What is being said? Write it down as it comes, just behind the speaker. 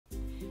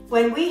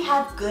When we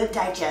have good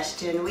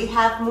digestion, we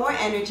have more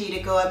energy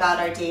to go about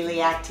our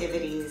daily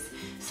activities.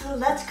 So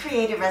let's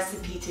create a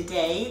recipe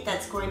today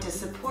that's going to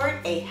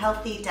support a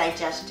healthy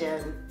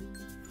digestion.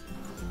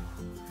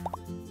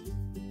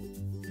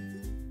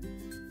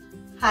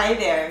 Hi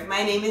there,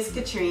 my name is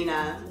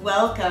Katrina.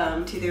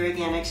 Welcome to the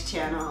Organixx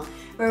channel,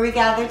 where we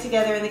gather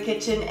together in the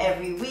kitchen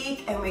every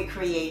week and we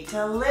create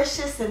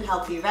delicious and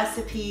healthy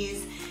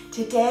recipes.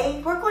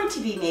 Today, we're going to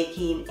be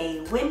making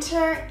a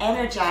winter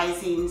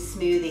energizing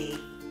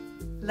smoothie.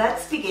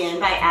 Let's begin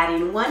by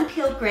adding 1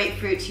 peeled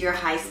grapefruit to your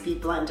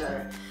high-speed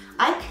blender.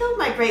 I peeled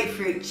my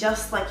grapefruit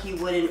just like you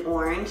would an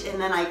orange, and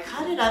then I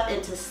cut it up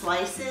into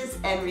slices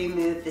and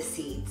remove the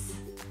seeds.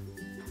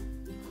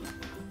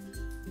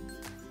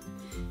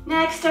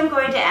 Next, I'm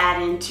going to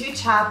add in 2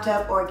 chopped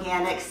up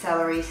organic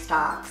celery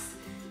stalks.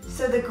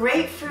 So the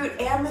grapefruit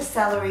and the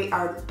celery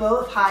are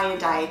both high in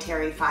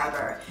dietary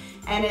fiber,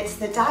 and it's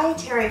the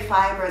dietary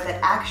fiber that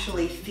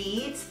actually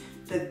feeds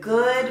the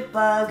good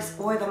bugs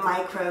or the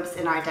microbes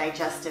in our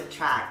digestive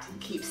tract,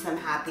 keeps them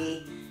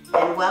happy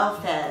and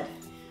well fed.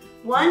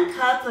 1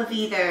 cup of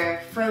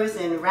either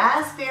frozen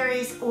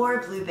raspberries or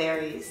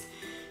blueberries.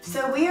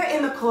 So we are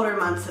in the colder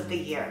months of the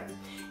year,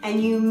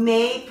 and you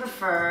may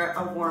prefer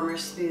a warmer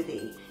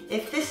smoothie.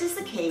 If this is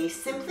the case,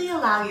 simply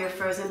allow your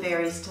frozen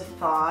berries to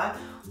thaw,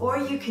 or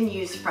you can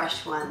use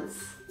fresh ones.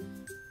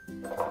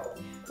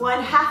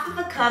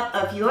 1/2 cup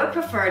of your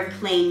preferred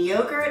plain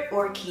yogurt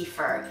or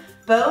kefir.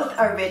 Both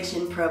are rich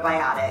in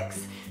probiotics.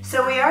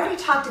 So we already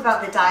talked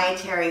about the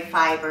dietary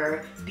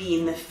fiber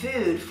being the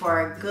food for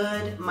our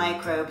good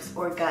microbes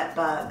or gut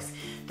bugs.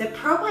 The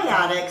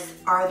probiotics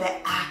are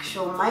the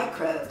actual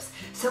microbes.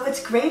 So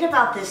what's great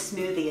about this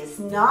smoothie is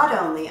not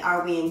only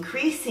are we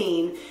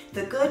increasing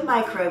the good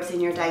microbes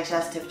in your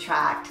digestive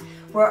tract,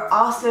 we're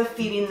also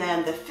feeding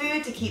them the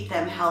food to keep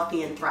them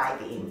healthy and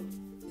thriving.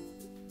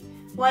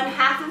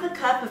 1/2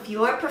 cup of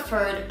your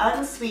preferred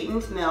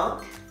unsweetened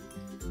milk.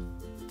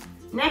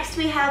 Next,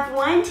 we have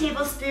 1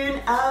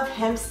 tablespoon of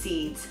hemp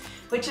seeds,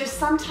 which are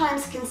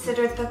sometimes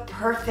considered the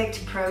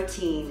perfect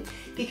protein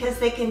because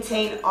they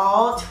contain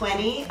all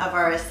 20 of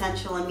our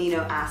essential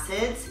amino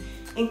acids,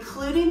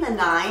 including the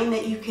 9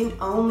 that you can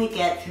only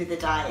get through the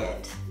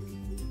diet.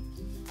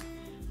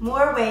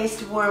 More ways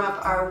to warm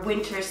up our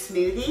winter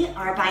smoothie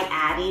are by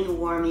adding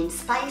warming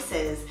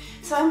spices.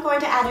 So I'm going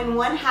to add in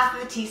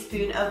 1/2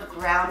 teaspoon of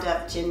ground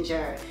up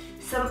ginger.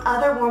 Some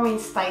other warming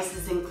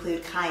spices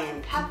include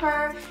cayenne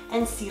pepper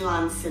and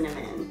Ceylon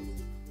cinnamon.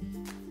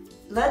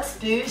 Let's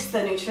boost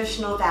the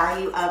nutritional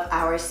value of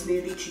our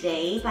smoothie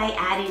today by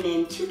adding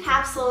in 2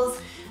 capsules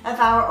of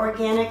our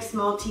Organixx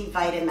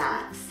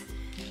Multivitamax.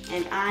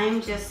 And I'm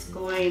just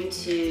going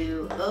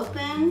to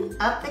open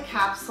up the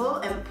capsule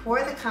and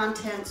pour the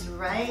contents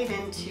right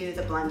into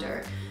the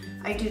blender.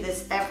 I do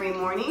this every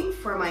morning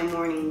for my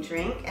morning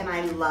drink, and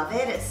I love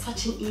it. It's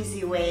such an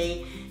easy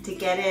way to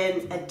get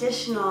in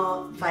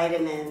additional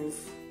vitamins.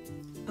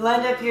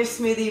 Blend up your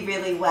smoothie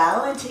really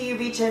well until you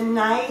reach a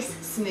nice,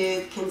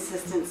 smooth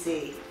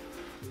consistency.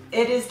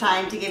 It is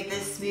time to give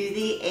this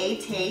smoothie a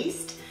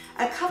taste.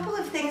 A couple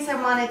of things I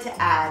wanted to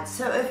add.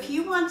 So if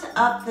you want to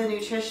up the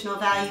nutritional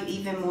value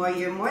even more,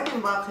 you're more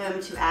than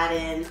welcome to add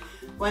in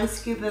 1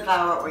 scoop of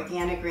our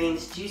organic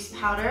greens juice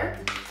powder.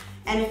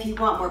 And if you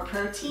want more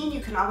protein,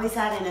 you can always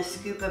add in a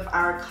scoop of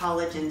our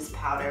collagens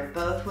powder.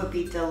 Both would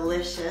be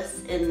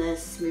delicious in this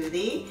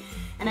smoothie.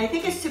 And I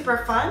think it's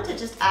super fun to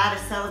just add a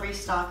celery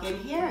stalk in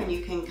here, and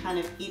you can kind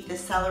of eat the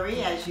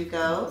celery as you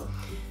go.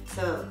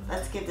 So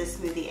let's give this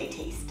smoothie a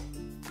taste.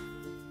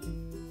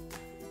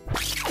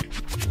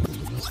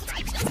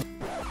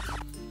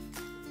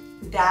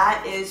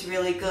 That is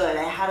really good.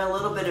 I had a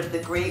little bit of the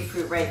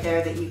grapefruit right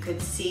there that you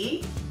could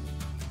see.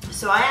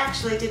 So I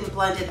actually didn't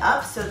blend it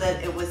up so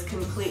that it was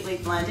completely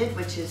blended,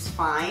 which is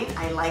fine.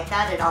 I like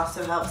that. It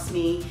also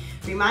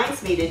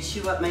reminds me to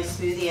chew up my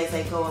smoothie as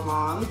I go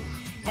along.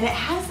 And it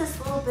has this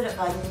little bit of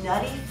a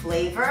nutty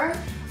flavor.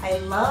 I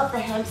love the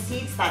hemp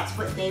seeds. That's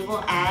what they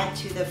will add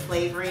to the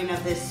flavoring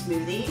of this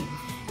smoothie.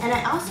 And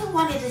I also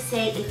wanted to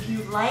say, if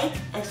you like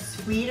a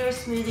sweeter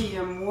smoothie,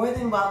 you're more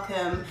than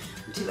welcome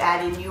to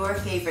add in your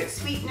favorite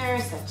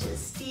sweeteners, such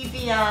as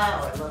stevia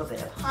or a little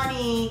bit of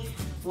honey,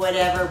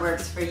 whatever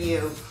works for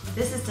you.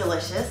 This is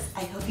delicious.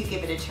 I hope you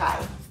give it a try.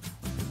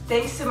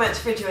 Thanks so much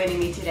for joining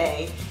me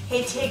today.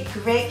 Hey, take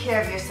great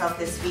care of yourself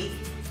this week,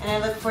 and I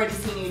look forward to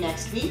seeing you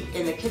next week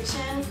in the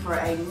kitchen for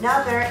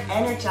another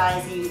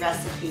energizing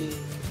recipe.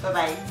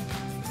 Bye-bye.